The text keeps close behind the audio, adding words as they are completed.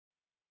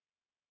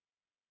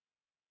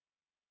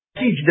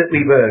passage that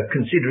we were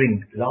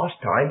considering last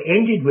time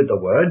ended with the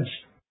words,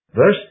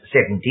 verse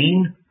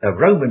 17 of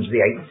Romans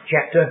the 8th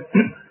chapter,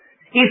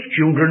 if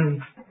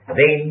children,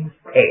 then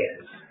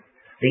heirs.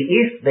 The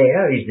if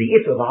there is the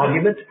if of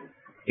argument.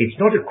 It's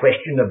not a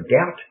question of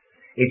doubt.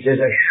 It's as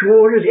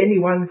sure as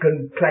anyone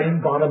can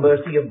claim by the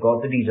mercy of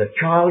God that he's a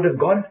child of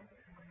God.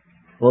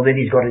 Well, then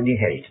he's got an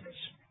inheritance.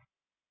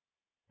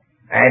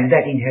 And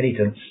that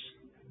inheritance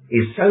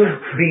is so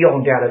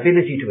beyond our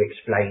ability to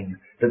explain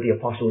that the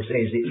apostle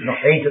says it's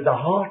not entered the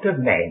heart of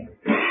man,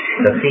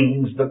 the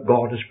things that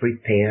God has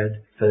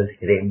prepared for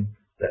them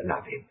that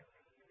love him.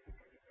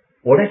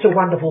 Well, that's a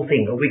wonderful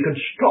thing, and we can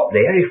stop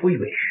there if we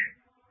wish.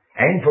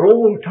 And for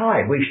all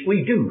time,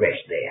 we do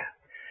rest there.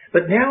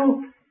 But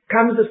now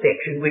comes the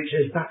section which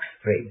says, but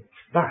friends,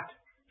 but,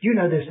 do you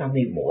know there's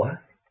something more?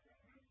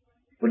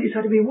 Well, you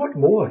say to me, what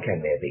more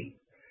can there be?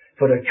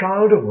 For a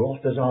child of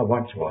wrath as I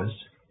once was,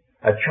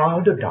 a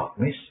child of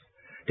darkness,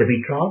 to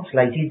be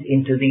translated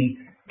into the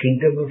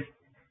kingdom of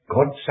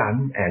God's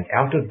Son, and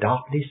out of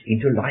darkness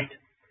into light,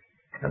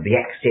 and be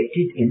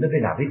accepted in the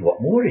beloved,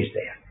 what more is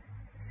there?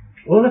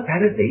 Well,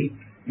 apparently,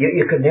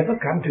 you can never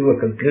come to a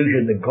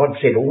conclusion that God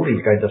said all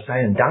he's going to say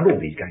and done all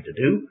he's going to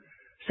do.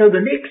 So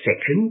the next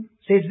section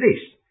says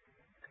this,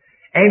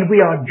 and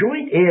we are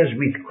joint heirs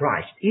with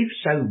Christ, if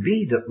so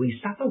be that we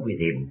suffer with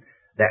him,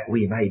 that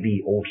we may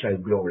be also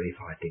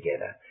glorified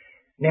together.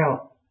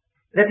 Now,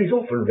 that is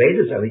often read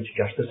as though it's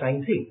just the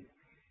same thing.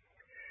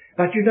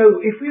 But you know,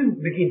 if we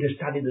begin to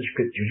study the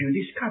scriptures, you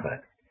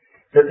discover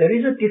that there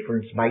is a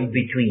difference made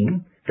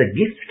between the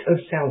gift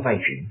of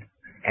salvation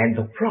and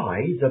the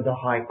prize of the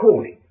high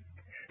calling.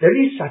 There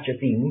is such a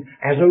thing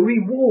as a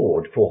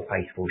reward for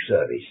faithful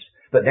service,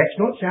 but that's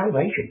not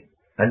salvation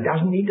and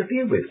doesn't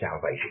interfere with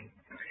salvation.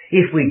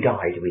 If we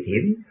died with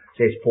him,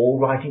 says Paul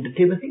writing to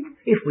Timothy,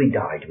 if we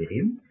died with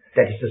him,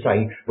 that is to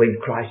say,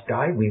 when Christ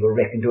died, we were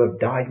reckoned to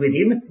have died with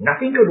him.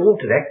 Nothing can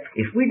alter that.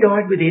 If we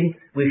died with him,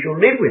 we shall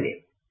live with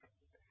him.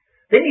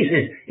 Then he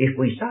says, if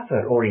we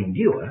suffer or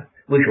endure,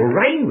 we shall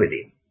reign with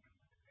him.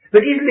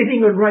 But is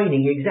living and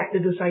reigning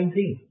exactly the same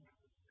thing?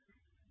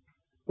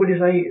 Well, you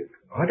say,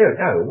 I don't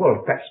know.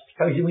 Well, perhaps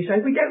supposing we say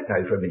we don't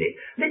know for a minute.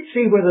 Let's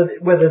see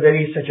whether there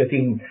is such a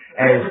thing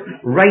as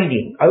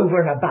reigning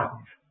over and above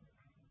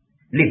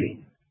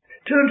living.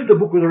 Turn to the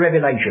book of the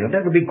Revelation, and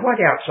that will be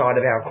quite outside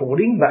of our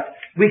calling, but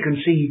we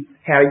can see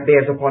how it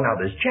bears upon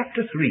others.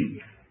 Chapter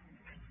 3.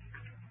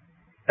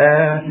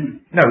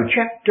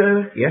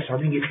 Yes, I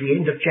think it's the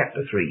end of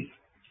chapter 3.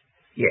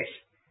 Yes.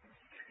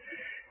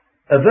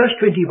 Verse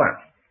 21.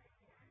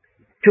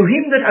 To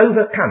him that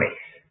overcometh.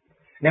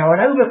 Now,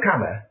 an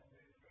overcomer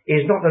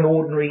is not an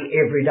ordinary,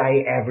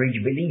 everyday, average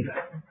believer.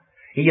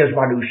 He is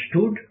one who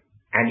stood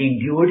and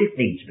endured if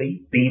needs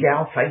be. Be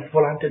thou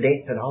faithful unto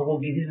death, and I will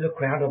give you the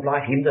crown of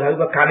life, him that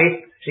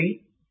overcometh.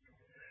 See?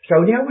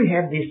 So now we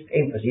have this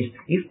emphasis.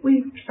 If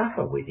we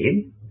suffer with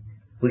him,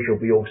 we shall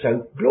be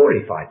also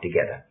glorified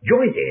together.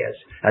 Joint heirs.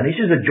 And this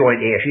is a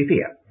joint heirship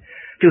here.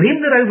 To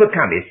him that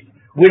overcometh,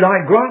 will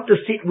I grant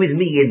to sit with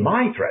me in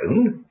my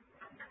throne,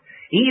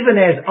 even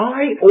as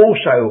I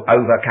also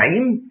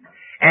overcame,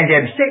 and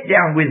am set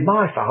down with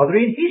my Father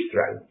in his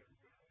throne.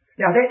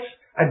 Now that's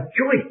a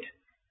joint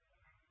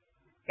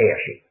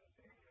heirship.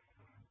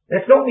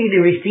 That's not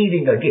merely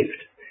receiving a gift,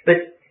 but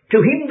to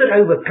him that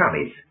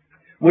overcometh,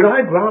 will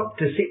I grant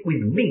to sit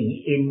with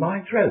me in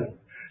my throne.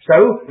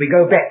 So we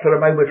go back for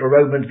a moment to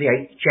Romans the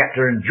 8th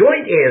chapter, and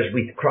joint heirs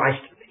with Christ,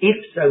 if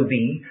so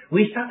be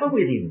we suffer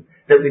with him,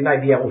 that we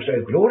may be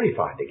also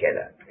glorified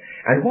together.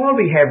 And while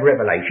we have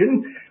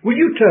Revelation, will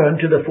you turn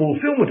to the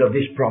fulfillment of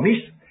this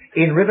promise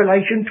in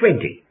Revelation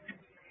 20,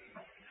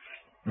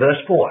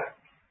 verse 4.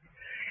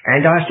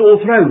 And I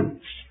saw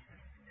thrones,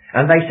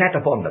 and they sat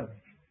upon them,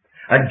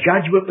 and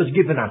judgment was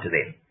given unto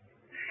them.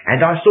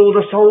 And I saw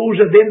the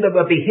souls of them that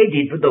were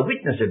beheaded for the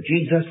witness of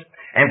Jesus,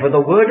 and for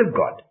the word of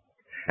God,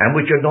 and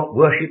which had not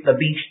worshipped the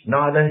beast,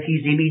 neither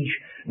his image,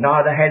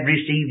 neither had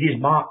received his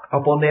mark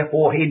upon their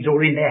foreheads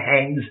or in their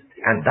hands,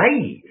 and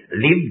they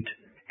lived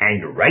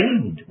and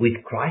reigned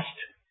with Christ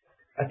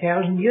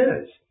 1,000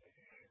 years.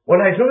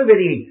 Well, it's not a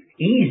very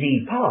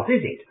easy path,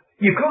 is it?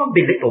 You can't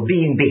belittle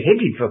being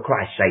beheaded for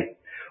Christ's sake,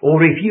 or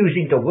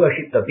refusing to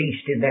worship the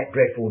beast in that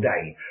dreadful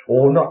day,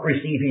 or not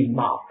receive his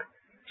mark.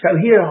 So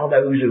here are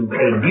those who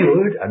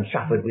endured and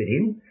suffered with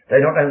him. They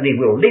not only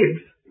will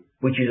live,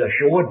 which is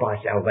assured by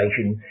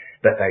salvation,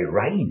 but they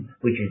reign,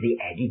 which is the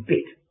added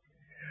bit.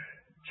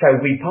 So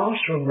we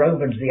pass from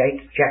Romans the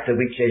 8th chapter,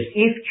 which says,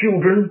 if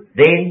children,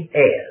 then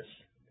heirs,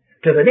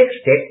 to the next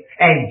step,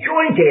 and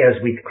joint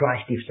heirs with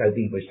Christ, if so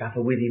be we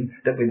suffer with him,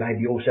 that we may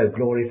be also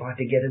glorified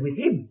together with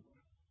him.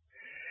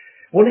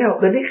 Well,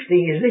 now, the next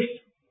thing is this.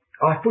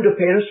 I've put a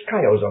pair of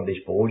scales on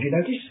this board, you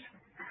notice?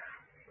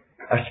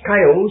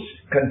 Scales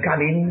can come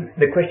in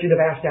the question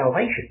of our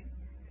salvation,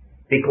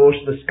 because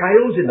the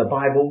scales in the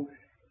Bible,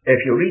 if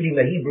you're reading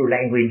the Hebrew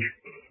language,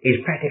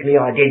 is practically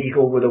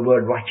identical with the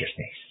word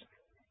righteousness.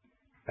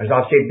 As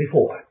I've said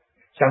before,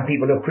 some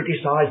people have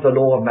criticized the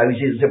law of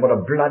Moses and said what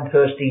a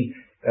bloodthirsty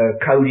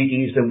code it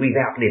is, and we've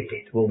outlived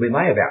it. Well, we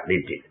may have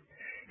outlived it,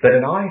 But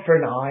an eye for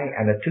an eye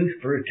and a tooth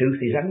for a tooth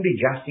is only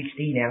just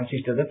 16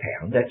 ounces to the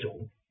pound, that's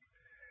all.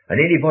 And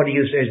anybody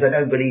who says they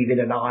don't believe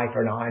in an eye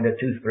for an eye and a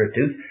tooth for a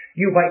tooth,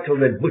 you wait till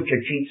the butcher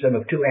cheats them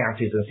of 2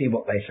 ounces and see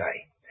what they say.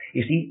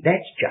 You see,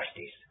 that's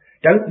justice.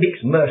 Don't mix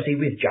mercy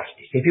with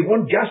justice. If you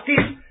want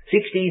justice,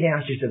 16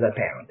 ounces to the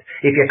pound.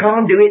 If you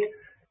can't do it,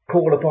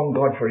 call upon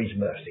God for his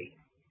mercy.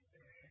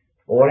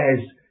 Or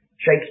as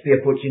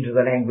Shakespeare puts into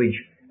the language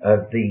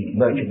of the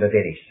Merchant of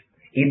Venice,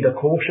 in the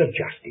course of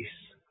justice,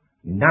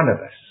 none of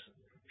us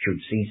should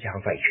see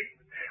salvation.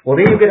 Well,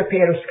 then you get a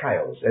pair of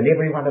scales, and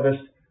every one of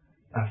us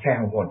are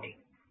found wanting.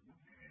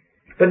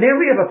 But now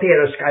we have a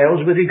pair of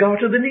scales with regard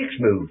to the next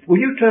move. Will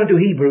you turn to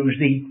Hebrews,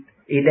 the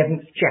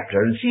 11th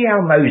chapter, and see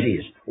how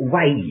Moses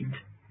weighed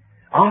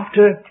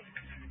after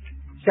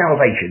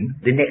salvation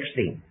the next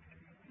thing.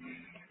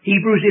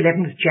 Hebrews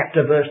 11th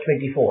chapter, verse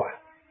 24.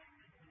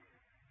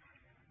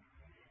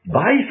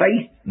 By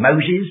faith,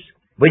 Moses,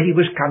 when he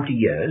was come to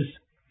years,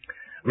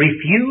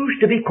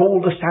 refused to be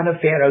called the son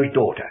of Pharaoh's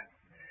daughter.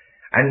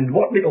 And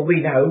what little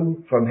we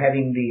know from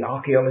having the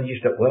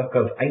archaeologists at work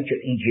of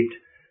ancient Egypt,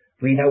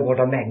 we know what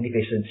a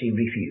magnificence he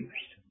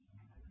refused.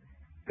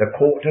 The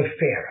court of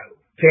Pharaoh.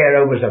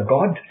 Pharaoh was a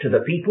god to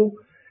the people,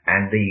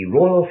 and the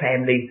royal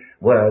family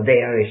were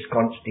there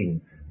ensconced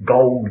in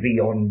gold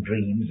beyond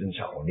dreams and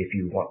so on, if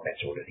you want that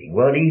sort of thing.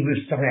 Well, he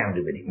was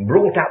surrounded with it and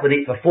brought up with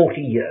it for 40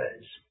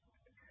 years.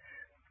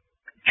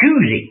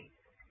 Choosing.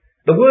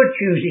 The word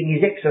choosing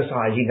is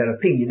exercising an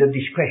opinion of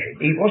discretion.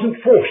 He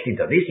wasn't forced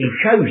into this, he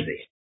chose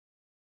this.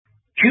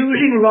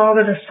 Choosing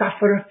rather to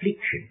suffer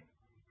affliction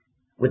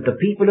with the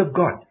people of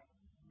God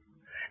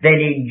than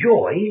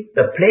enjoy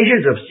the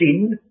pleasures of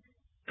sin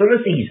for a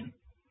season.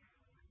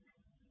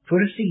 For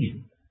a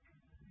season.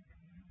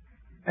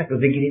 That was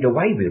beginning to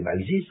weigh with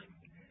Moses.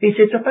 He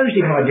said,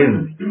 supposing I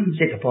do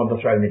sit upon the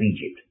throne of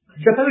Egypt.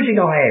 Supposing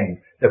I am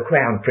the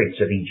crown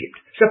prince of Egypt.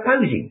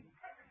 Supposing.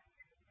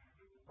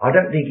 I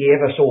don't think he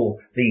ever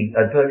saw the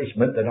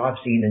advertisement that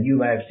I've seen and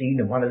you may have seen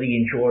in one of the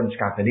insurance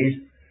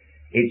companies.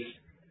 It's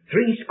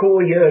 80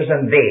 years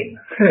and then,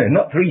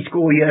 not 80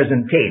 years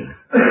and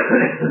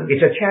 10.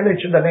 It's a challenge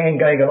to the man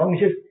going along.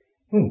 He says,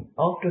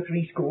 after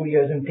 80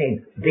 years and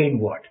 10, then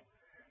what?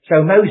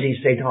 So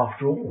Moses said,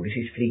 after all, this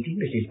is fleeting,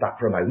 this is but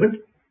for a moment.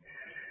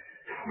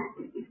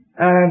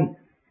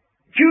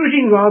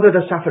 Choosing rather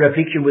to suffer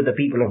affliction with the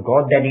people of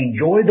God than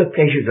enjoy the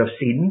pleasures of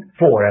sin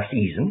for a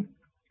season.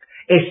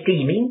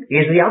 Esteeming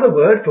is the other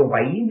word for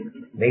weighing,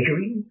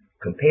 measuring,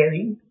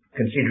 comparing,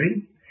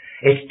 considering.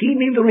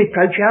 Esteeming the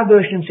reproach, our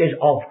version says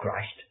of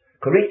Christ,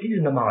 corrected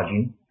in the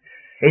margin.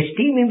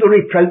 Esteeming the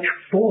reproach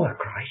for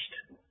Christ,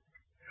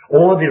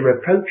 or the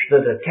reproach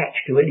that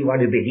attached to anyone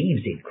who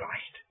believes in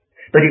Christ.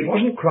 But it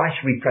wasn't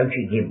Christ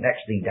reproaching him,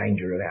 that's the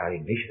danger of our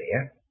English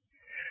there.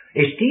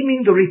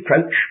 Esteeming the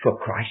reproach for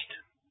Christ,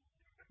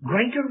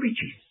 greater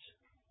riches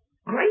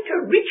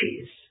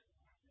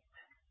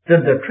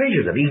than the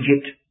treasures of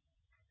Egypt.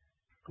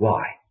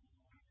 Why?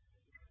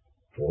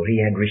 For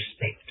he had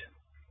respect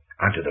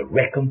unto the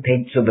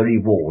recompense of the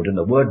reward. And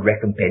the word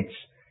recompense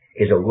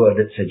is a word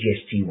that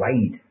suggests he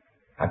weighed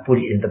and put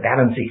it in the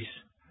balances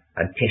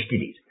and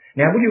tested it.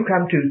 Now will you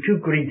come to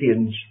 2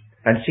 Corinthians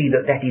and see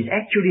that that is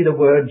actually the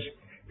words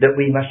that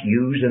we must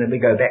use, and then we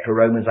go back to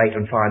Romans 8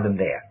 and find them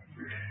there.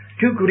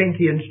 2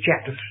 Corinthians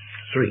chapter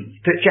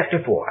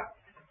 4.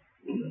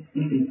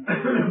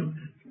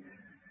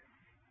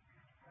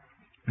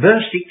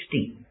 Verse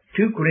 16.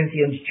 2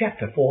 Corinthians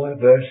chapter 4,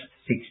 verse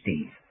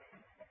 16.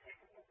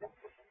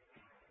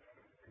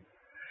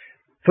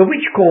 For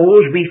which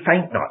cause we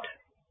faint not.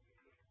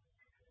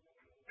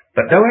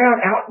 But though our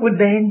outward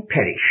man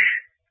perish,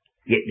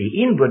 yet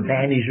the inward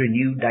man is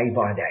renewed day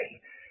by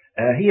day.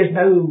 Here's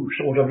no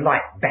sort of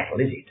light battle,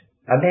 is it?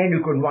 A man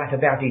who can write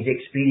about his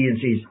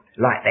experiences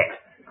like that.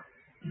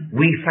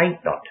 We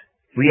faint not.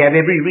 We have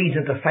every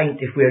reason to faint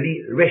if we're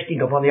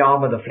resting upon the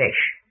arm of the flesh.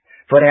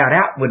 For our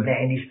outward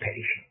man is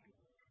perishing,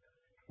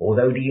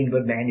 although the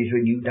inward man is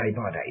renewed day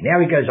by day. Now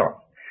he goes on.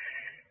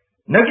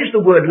 Notice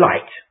the word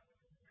light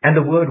and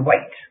the word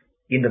weight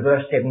in the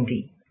verse 17.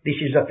 This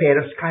is a pair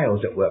of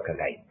scales at work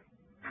again.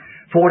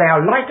 For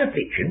our light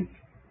affliction,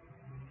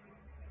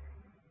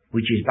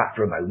 which is but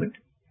for a moment,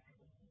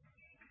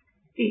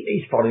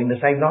 he's following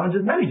the same lines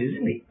as Moses,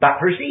 isn't he? But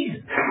for a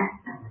season.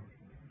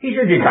 He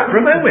says it's but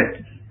for a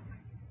moment.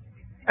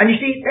 And you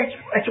see,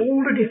 that's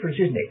all the difference,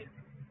 isn't it?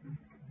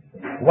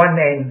 One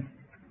man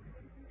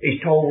is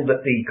told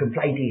that the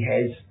complaint he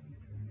has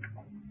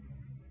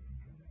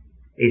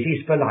is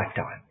his for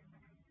lifetime.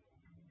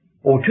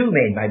 Or 2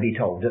 men may be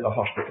told at the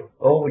hospital,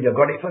 oh, you've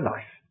got it for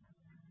life.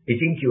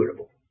 It's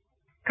incurable.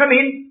 Come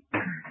in.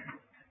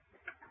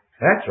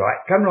 That's right,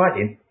 come right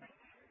in.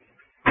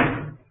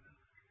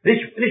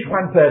 This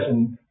one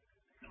person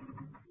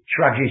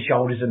shrugs his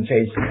shoulders and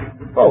says,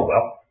 oh,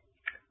 well,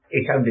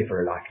 it's only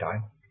for a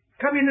lifetime.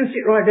 Come in and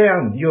sit right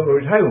down.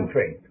 You're at home,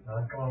 friend.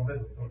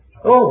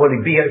 Oh, well,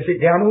 he'd be able to sit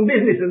down on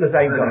business at the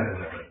same time.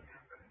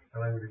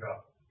 How long have you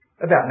got?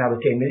 About another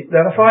 10 minutes.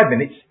 Another 5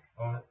 minutes.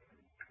 All right.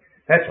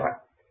 That's right.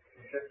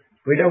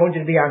 We don't want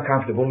you to be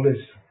uncomfortable.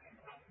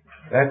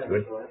 That's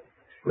good.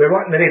 We're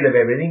right in the middle of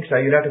everything, so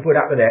you'll have to put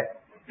up with that.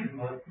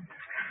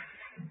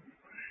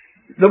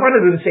 The one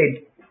of them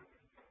said,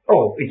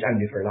 oh, it's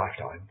only for a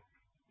lifetime.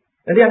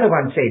 And the other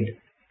one said,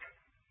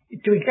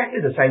 do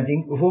exactly the same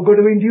thing, if I've got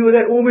to endure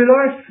that all my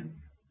life.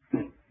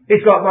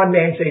 It's like one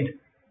man said,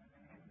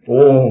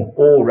 oh,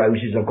 all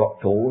roses have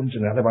got thorns,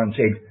 and another one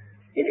said,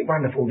 isn't it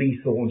wonderful these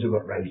thorns have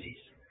got roses?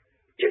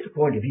 Just a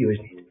point of view,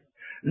 isn't it?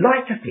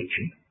 Light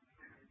affliction,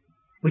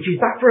 which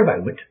is but for a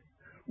moment,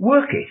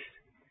 worketh.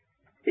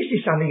 This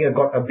is something I've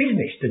got a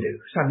business to do,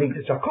 something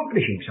that's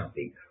accomplishing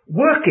something.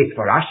 Worketh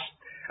for us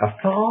a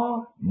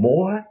far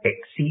more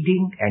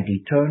exceeding and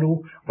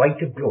eternal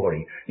weight of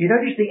glory. You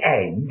notice the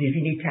and is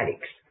in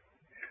italics.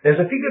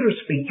 There's a figure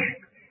of speech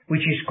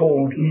which is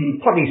called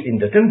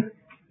polysyndeton.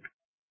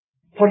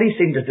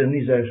 Polysyndeton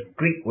is a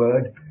Greek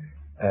word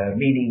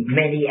meaning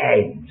many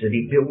ands, and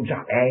it builds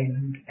up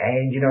and,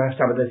 you know,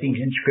 some of the things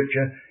in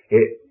Scripture,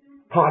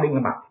 piling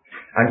them up.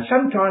 And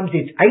sometimes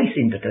it's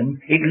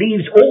asyndeton, it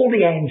leaves all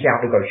the ands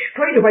out and goes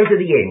straight away to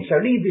the end, so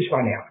leave this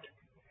one out.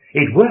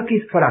 It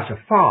worketh for us a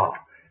far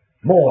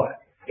more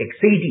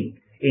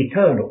exceeding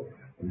eternal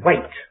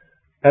weight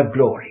of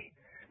glory.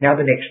 Now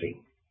the next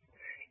thing.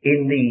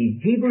 In the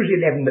Hebrews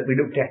 11 that we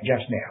looked at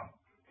just now,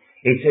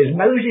 it says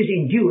Moses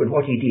endured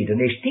what he did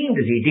and esteemed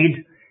as he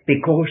did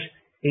because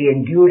he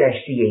endured as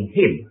seeing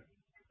him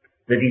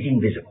that is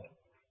invisible.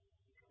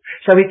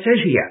 So it says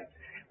here,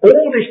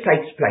 all this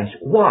takes place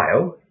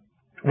while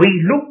we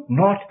look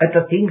not at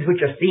the things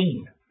which are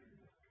seen.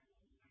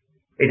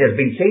 It has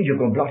been said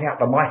you can blot out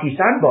the mighty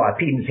sun by a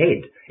pin's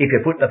head if you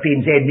put the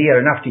pin's head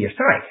near enough to your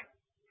sight.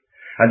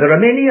 And there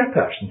are many a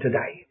person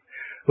today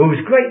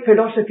whose great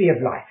philosophy of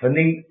life and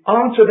the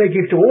answer they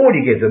give to all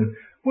you give them,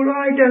 well,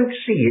 I don't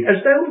see it, as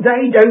though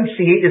they don't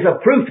see it as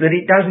a proof that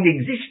it doesn't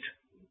exist.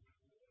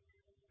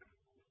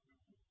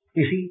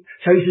 You see?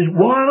 So he says,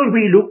 while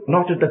we look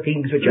not at the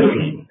things which are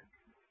seen,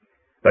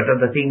 but at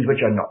the things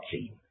which are not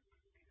seen.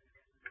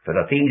 For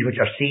the things which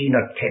are seen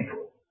are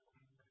temporal.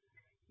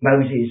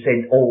 Moses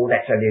said, oh,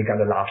 that's only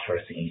going to last for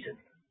a season.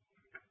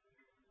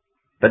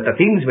 But the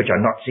things which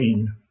are not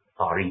seen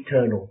are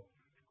eternal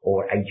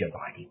or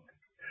age-abiding.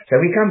 So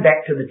we come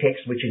back to the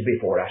text which is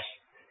before us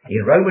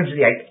in Romans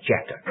the 8th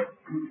chapter.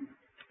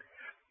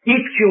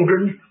 If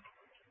children,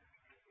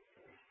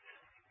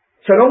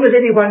 so long as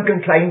anyone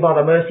can claim by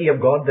the mercy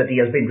of God that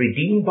he has been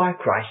redeemed by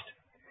Christ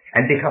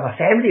and become a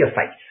family of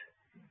faith,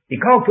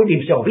 he can't put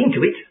himself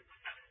into it,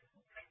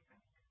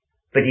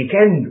 but he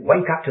can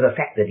wake up to the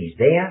fact that he's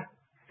there.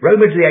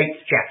 Romans the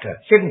 8th chapter,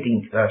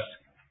 17th verse.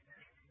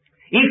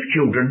 If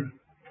children,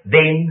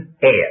 then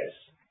heirs.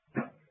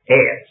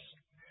 Heirs.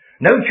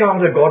 No child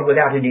of God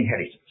without an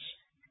inheritance.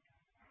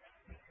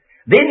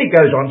 Then it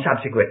goes on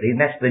subsequently, and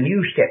that's the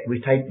new step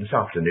we take this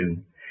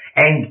afternoon.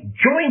 And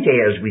joint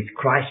heirs with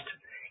Christ,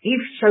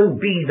 if so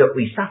be that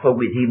we suffer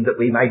with him, that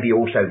we may be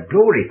also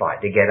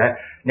glorified together.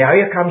 Now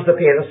here comes the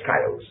pair of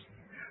scales.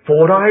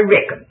 For I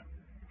reckon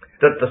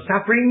that the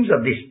sufferings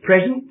of this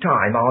present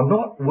time are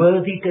not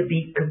worthy to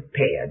be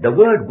compared. The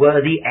word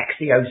worthy,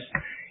 axios,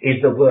 is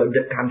the word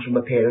that comes from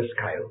a pair of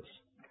scales.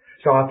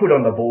 So I put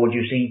on the board,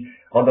 you see,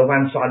 on the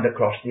one side the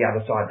cross, the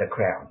other side the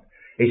crown.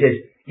 It says,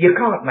 you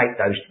can't make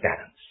those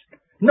balance.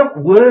 Not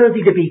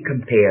worthy to be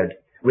compared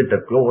with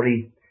the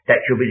glory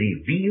that shall be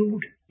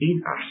revealed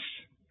in us.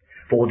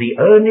 For the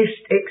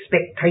earnest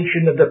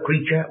expectation of the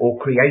creature or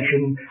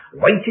creation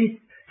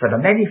waiteth for the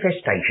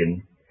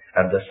manifestation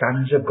of the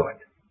sons of God.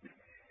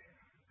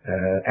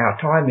 Our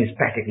time is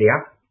practically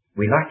up.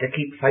 We like to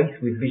keep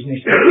faith with business,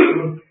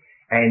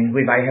 and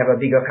we may have a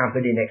bigger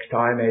company next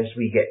time as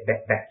we get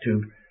back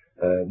to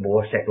a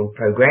more settled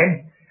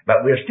program.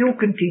 But we're still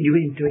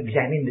continuing to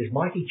examine this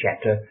mighty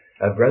chapter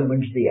of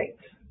Romans the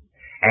 8th.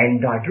 And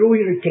I draw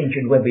your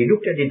attention when we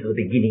looked at it at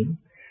the beginning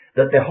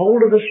that the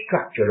whole of the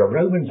structure of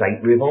Romans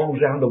 8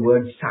 revolves around the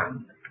word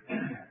son.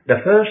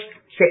 The first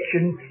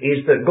section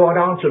is that God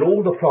answered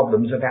all the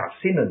problems about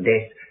sin and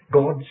death,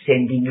 God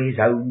sending his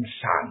own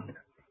son.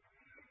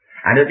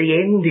 And at the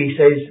end he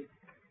says,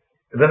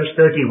 verse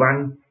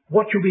 31,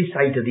 what shall we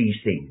say to these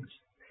things?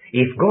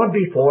 If God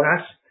be for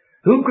us,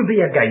 who could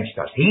be against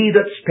us? He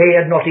that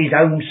spared not his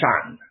own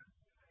son.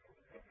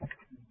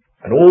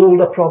 And all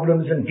the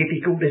problems and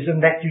difficulties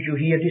and that you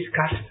hear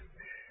discussed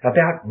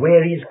about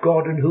where is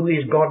God and who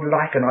is God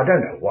like and I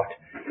don't know what,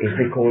 is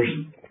because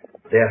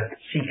they're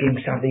seeking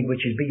something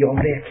which is beyond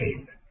their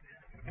ken.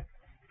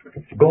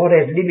 God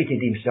has limited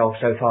himself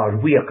so far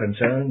as we are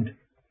concerned,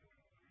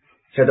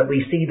 so that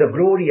we see the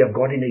glory of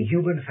God in a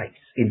human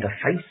face, in the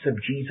face of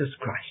Jesus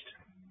Christ.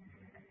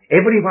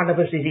 Every one of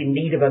us is in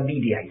need of a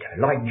mediator.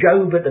 Like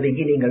Job at the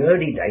beginning and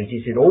early days,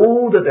 he said,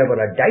 oh, that there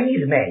were a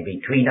day's man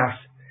between us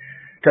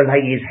to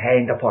lay his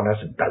hand upon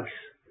us both.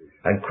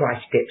 And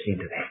Christ steps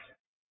into that.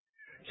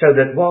 So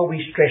that while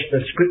we stress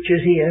the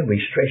scriptures here, we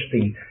stress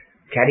the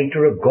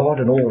character of God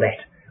and all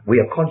that,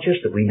 we are conscious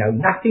that we know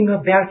nothing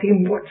about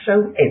him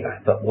whatsoever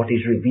but what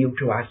is revealed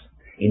to us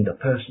in the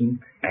person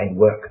and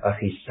work of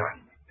his Son.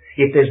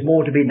 If there's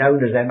more to be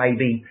known, as there may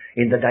be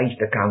in the days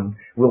to come,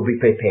 we'll be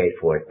prepared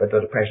for it. But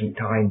at the present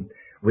time,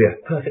 we are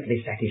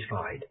perfectly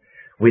satisfied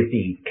with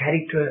the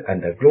character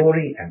and the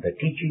glory and the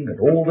teaching and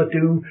all the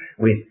do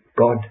with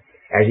God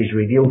as is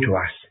revealed to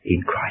us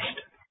in Christ.